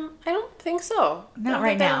 I don't think so. Not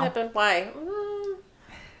right now. Happen. Why?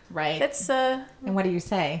 Right. That's And what do you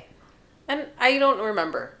say? And I don't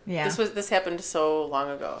remember. Yeah. This happened so long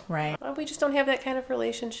ago. Right. We just don't have that kind of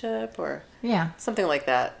relationship or Yeah. something like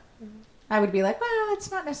that. I would be like, well, it's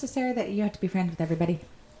not necessary that you have to be friends with everybody.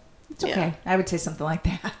 It's okay. Yeah. I would say something like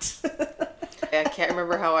that. I can't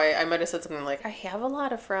remember how I might have said something like, I have a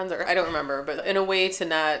lot of friends, or I don't remember, but in a way to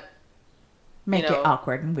not Make it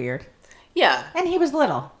awkward and weird. Yeah. And he was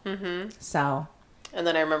little. Mm-hmm. So. And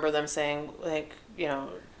then I remember them saying, like, you know,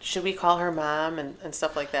 should we call her mom and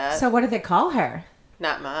stuff like that? So what did they call her?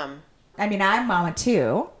 Not mom. I mean, I'm mama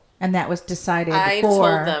too, and that was decided I for...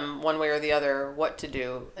 told them one way or the other what to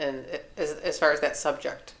do, and as far as that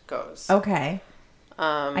subject goes. Okay.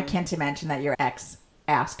 I can't imagine that your ex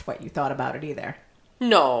asked what you thought about it either.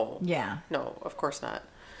 No. Yeah. No, of course not.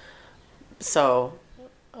 So,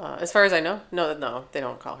 as far as I know, no, they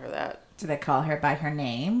don't call her that. Do they call her by her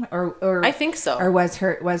name, or I think so. Or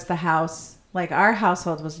was the house like our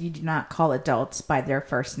household was? You do not call adults by their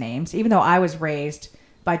first names, even though I was raised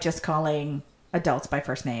by just calling adults by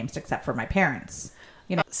first names, except for my parents.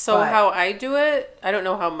 You know. So how I do it, I don't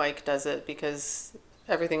know how Mike does it because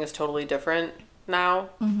everything is totally different now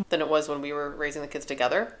than it was when we were raising the kids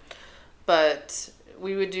together. But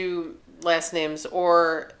we would do last names,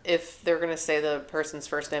 or if they're going to say the person's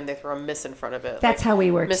first name, they throw a Miss in front of it. That's like how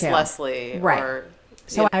we were Miss too. Leslie. Right. Or,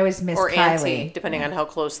 so I was Miss or Kylie. Auntie, depending on how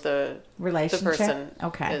close the person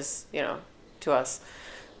is, to us.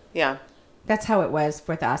 Yeah. That's how it was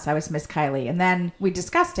with us. I was Miss Kylie. And then we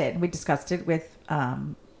discussed it. We discussed it with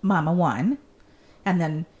Mama One. And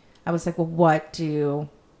then I was like, well, what do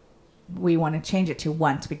we want to change it to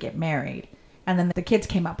once we get married? And then the kids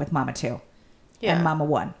came up with Mama Two. Yeah. And Mama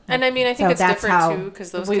One. And I mean, I think it's different too, because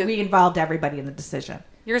those kids... we involved everybody in the decision.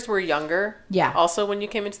 Yours were younger. Yeah. Also, when you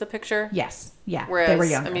came into the picture. Yes. Yeah. Whereas, they were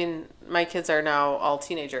younger. I mean, my kids are now all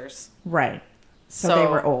teenagers. Right. So they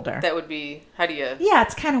were older. That would be, how do you... Yeah,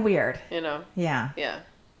 it's kind of weird. You know? Yeah. Yeah.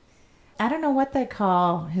 I don't know what they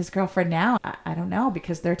call his girlfriend now. I don't know,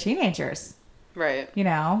 because they're teenagers. Right. You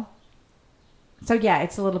know? So, yeah,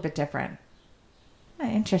 it's a little bit different.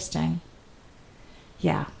 Interesting.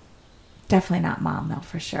 Yeah. Definitely not mom, though,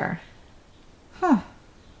 for sure. Huh.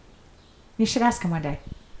 You should ask him one day.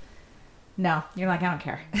 No, you're like, I don't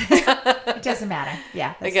care. It doesn't matter.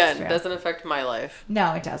 Yeah. Again, it doesn't affect my life.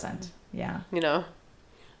 No, it doesn't. Yeah. You know,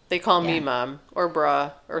 they call me mom or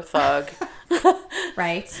bruh or thug.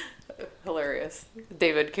 Right. Hilarious.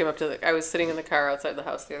 David came up to I was sitting in the car outside the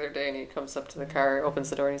house the other day, and he comes up to the car, opens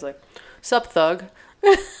the door, and he's like, "Sup, thug?"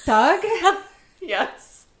 Thug?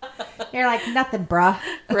 Yes. You're like, nothing, bruh.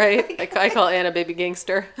 Right. I call Anna baby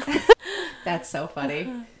gangster. That's so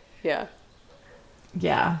funny. Yeah.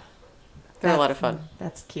 Yeah. They're a lot of fun.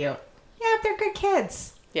 That's cute. Yeah, they're good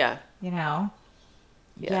kids. Yeah. You know?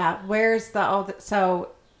 Yeah. Where's the oldest? So,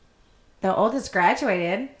 the oldest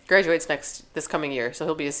graduated. Graduates this coming year, so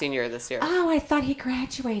he'll be a senior this year. Oh, I thought he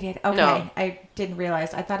graduated. Okay. No. I didn't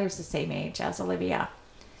realize. I thought he was the same age as Olivia.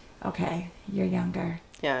 Okay. You're younger.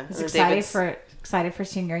 Yeah. He's excited for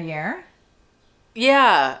senior year.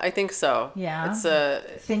 Yeah, I think so. Yeah.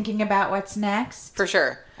 It's thinking about what's next. For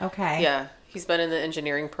sure. Okay. Yeah. He's been in the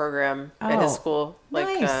engineering program at his school, like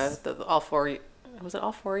nice. all 4. Was it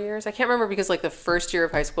all 4 years? I can't remember because like the first year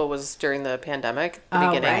of high school was during the pandemic, the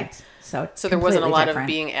beginning. Right. So there wasn't a lot different. of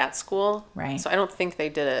being at school. Right. So I don't think they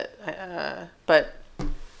did it. But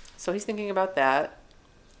so he's thinking about that.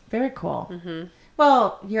 Very cool. Mm-hmm.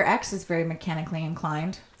 Well, your ex is very mechanically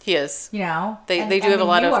inclined. He is. You know, they do have a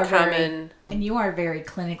lot of common. And you are very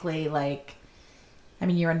clinically like I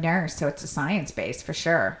mean, you're a nurse, so it's a science base for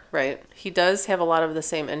sure. Right. He does have a lot of the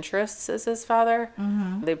same interests as his father.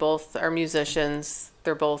 Mm-hmm. They both are musicians.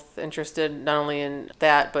 They're both interested not only in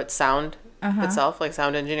that, but sound itself, like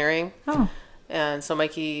sound engineering. Oh. And so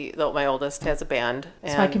Mikey, my oldest, has a band.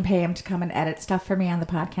 And So I can pay him to come and edit stuff for me on the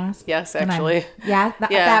podcast? Yes, actually.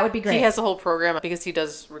 That would be great. He has a whole program because he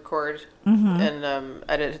does record and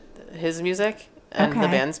edit his music and the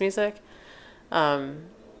band's music.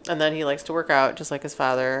 And then he likes to work out just like his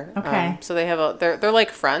father. Okay. So they have they're like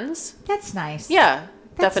friends. That's nice. Yeah,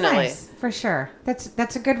 That's definitely. nice, for sure.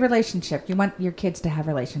 That's a good relationship. You want your kids to have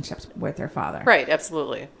relationships with their father. Right,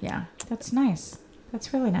 absolutely. Yeah, that's nice.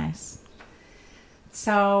 That's really nice.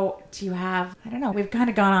 So, do you have, I don't know, we've kind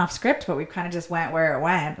of gone off script, but we kind of just went where it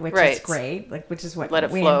went, which is great, which is what Let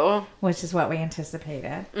it flow. Which is what we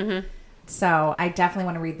anticipated. Mm-hmm. So, I definitely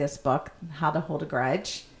want to read this book, How to Hold a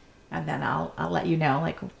Grudge, and then I'll let you know,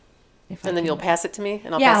 like, if And then you'll pass it to me,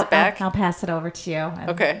 and I'll pass it back? I'll pass it over to you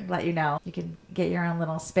and let you know. You can get your own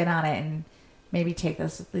little spin on it and maybe take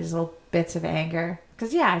these little bits of anger.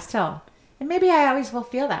 Because, and maybe I always will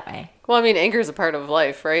feel that way. Well, I mean, anger is a part of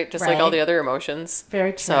life, right? Just like all the other emotions.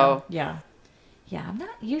 Very true. So, yeah, I'm not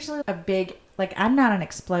usually I'm not an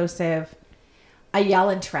explosive. I yell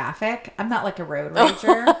in traffic. I'm not like a road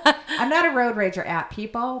rager. I'm not a road rager at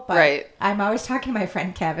people, but I'm always talking to my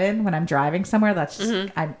friend Kevin when I'm driving somewhere. That's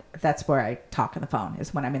just that's where I talk on the phone,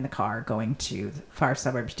 is when I'm in the car going to the far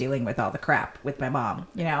suburbs dealing with all the crap with my mom,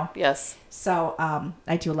 you know? Yes. So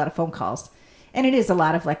I do a lot of phone calls, and it is a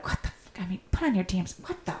lot of like, what the fuck? I mean, put on your damn,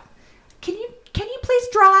 what the, can you please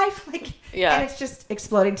drive? Like, and it's just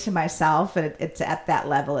exploding to myself, and it's at that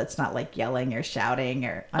level. It's not like yelling or shouting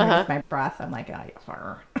or underneath my breath. I'm like,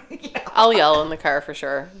 I'll yell in the car for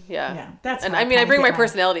sure. Yeah. That's, and I mean, I bring my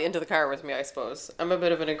personality into the car with me, I suppose. I'm a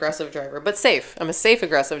bit of an aggressive driver, but safe. I'm a safe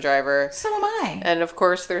aggressive driver. So am I. And of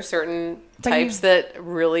course, there's certain types that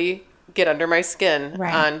really get under my skin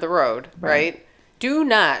on the road, right? Do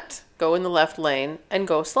not go in the left lane and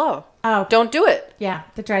go slow. Oh, don't do it. Yeah,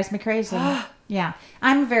 that drives me crazy. Yeah,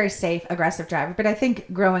 I'm a very safe, aggressive driver, but I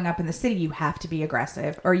think growing up in the city, you have to be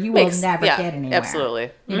aggressive, or you will never get anywhere. Absolutely.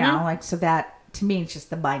 You know, like, so that to me, it's just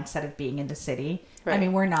the mindset of being in the city. Right. I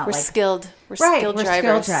mean, we're skilled. We're skilled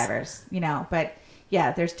drivers, you know. But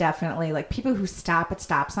yeah, there's definitely like people who stop at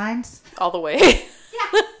stop signs all the way.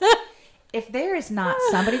 Yeah. If there is not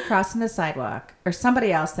somebody crossing the sidewalk or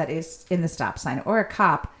somebody else that is in the stop sign or a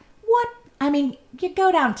cop, what? I mean, you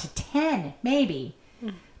go down to 10, maybe.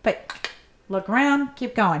 But look around,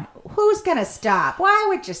 keep going. Who's going to stop? Why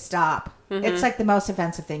would you stop? It's like the most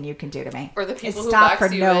offensive thing you can do to me. Or the people who stop for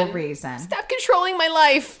box you no in. reason. Stop controlling my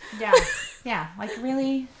life. Yeah. Yeah. Like,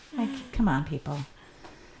 really? Like, come on, people.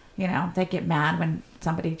 You know, they get mad when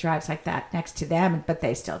somebody drives like that next to them, but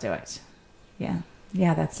they still do it. Yeah.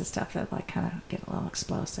 Yeah, that's the stuff that like kind of get a little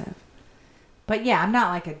explosive. But yeah, I'm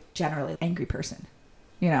not like a generally angry person.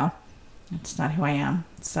 You know, it's not who I am.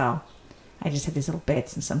 So I just have these little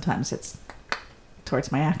bits, and sometimes it's towards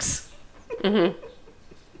my ex.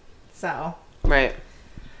 So. Right.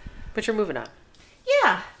 But you're moving on.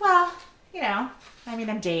 Yeah. Well, you know, I mean,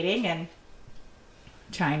 I'm dating and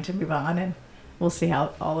trying to move on, and we'll see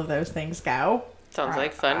how all of those things go. Sounds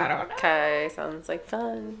like fun. I don't know. Okay, sounds like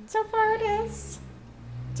fun. So far it is.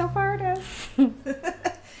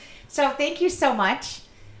 So thank you so much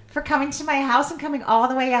for coming to my house and coming all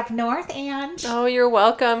the way up north. And oh, you're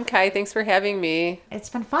welcome, Kai. Thanks for having me. It's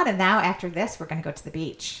been fun. And now after this, we're going to go to the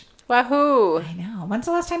beach. Wahoo! I know. When's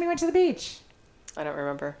the last time you went to the beach? I don't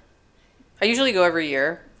remember. I usually go every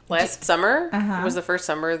year. Last summer was the first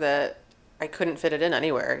summer that I couldn't fit it in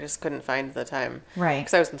anywhere. I just couldn't find the time. Right.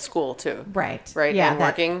 Because I was in school too. Right. Yeah, and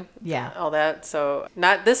working. Yeah. All that. So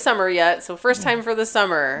not this summer yet. So first time for the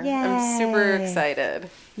summer. Yay. I'm super excited.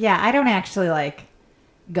 Yeah, I don't actually like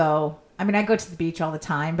go. I mean, I go to the beach all the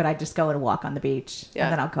time, but I just go and walk on the beach. Yeah.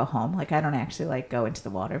 And then I'll go home. Like, I don't actually like go into the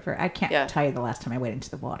water. I can't tell you the last time I went into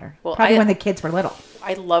the water. Well, probably when the kids were little.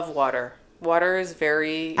 I love water. Water is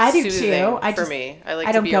very soothing for me. I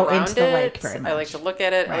like to be around it. Lake very much. I like to look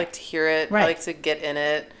at it. Right. I like to hear it. Right. I like to get in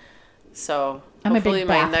it. So I'm hopefully a big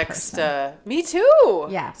bath my next person. Me too.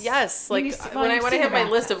 Yes. Like when I have my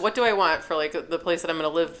list of what do I want for like the place that I'm going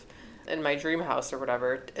to live in my dream house or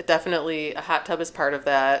whatever, definitely a hot tub is part of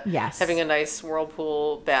that. Yes. Having a nice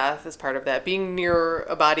whirlpool bath is part of that. Being near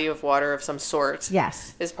a body of water of some sort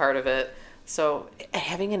is part of it. So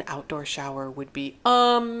having an outdoor shower would be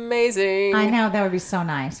amazing. I know. That would be so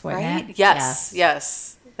nice, wouldn't it?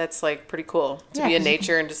 Yes. That's like pretty cool to be in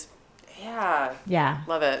nature and just,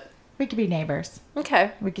 love it. We could be neighbors.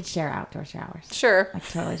 Okay. We could share outdoor showers. Sure. I could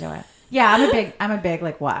totally do it. Yeah, I'm a big,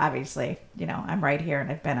 like, well, obviously, I'm right here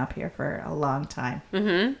and I've been up here for a long time.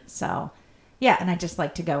 Mm-hmm. So, yeah, and I just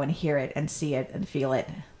like to go and hear it and see it and feel it,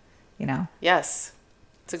 Yes.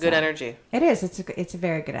 It's a good energy. It is. It's a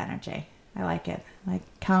very good energy. I like it. Like,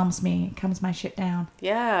 calms my shit down.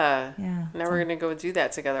 Yeah. Yeah. Now we're going to go do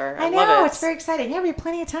that together. I know. Love it. It's very exciting. Yeah, we have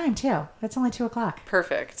plenty of time, too. It's only 2:00.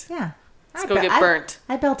 Perfect. Yeah. Let's go get burnt.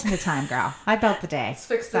 I built in the time, girl. I built the day. Let's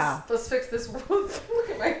fix this. Let's fix this. Look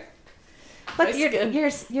at my... Look, your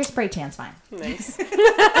spray tan's fine. Nice.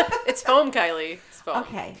 It's foam, Kylie. It's foam.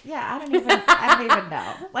 Okay. Yeah, I don't even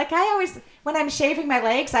know. Like, I always, when I'm shaving my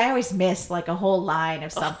legs, I always miss like a whole line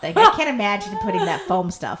of something. I can't imagine putting that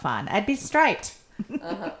foam stuff on. I'd be striped.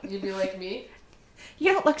 You'd be like me?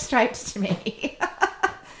 You don't look striped to me.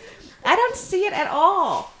 I don't see it at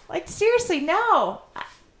all. Like, seriously, no.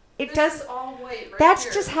 It does. All white right that's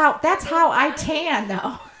here. just how. That's how I tan,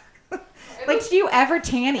 though. Like, do you ever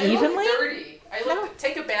tan evenly? I look dirty.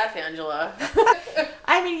 Take a bath, Angela.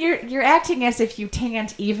 I mean, you're acting as if you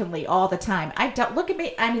tanned evenly all the time. I don't. Look at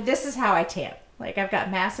me. I mean, this is how I tan. Like, I've got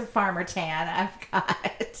massive farmer tan. I've got...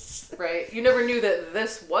 Right. You never knew that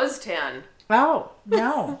this was tan. Oh,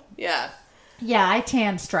 no. Yeah. Yeah, I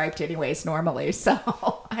tan striped anyways normally, so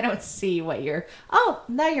I don't see what you're... Oh,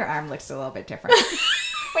 now your arm looks a little bit different.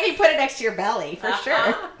 When you put it next to your belly, for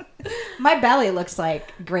sure. My belly looks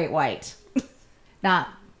like great white. Not,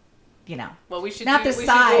 Well, we should not the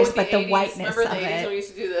size, but the 80s. whiteness Remember of the 80s it. when we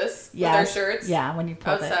used to do this with Yes. our shirts? Yeah, when you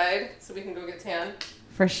pull it. Outside, so we can go get tan.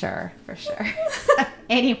 For sure.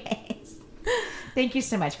 Anyways, thank you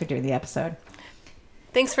so much for doing the episode.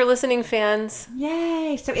 Thanks for listening, fans.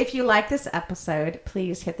 Yay! So if you like this episode,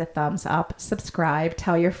 please hit the thumbs up, subscribe,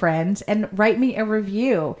 tell your friends, and write me a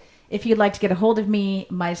review. If you'd like to get a hold of me,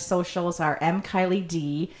 my socials are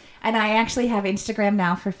mkylieD, and I actually have Instagram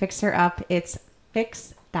now for FixHerUp. It's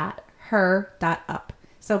fix.her.up.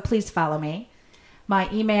 So please follow me. My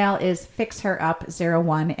email is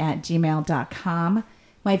fixherup01@gmail.com.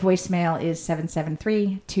 My voicemail is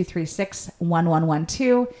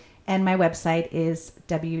 773-236-1112. And my website is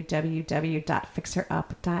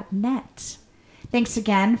www.fixherup.net. Thanks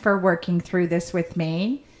again for working through this with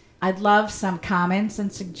me. I'd love some comments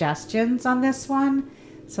and suggestions on this one.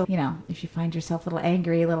 So, if you find yourself a little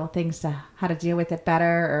angry, little things to how to deal with it better,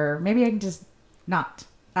 or maybe I can just not.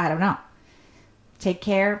 I don't know. Take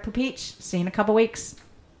care, Poopich. See you in a couple weeks.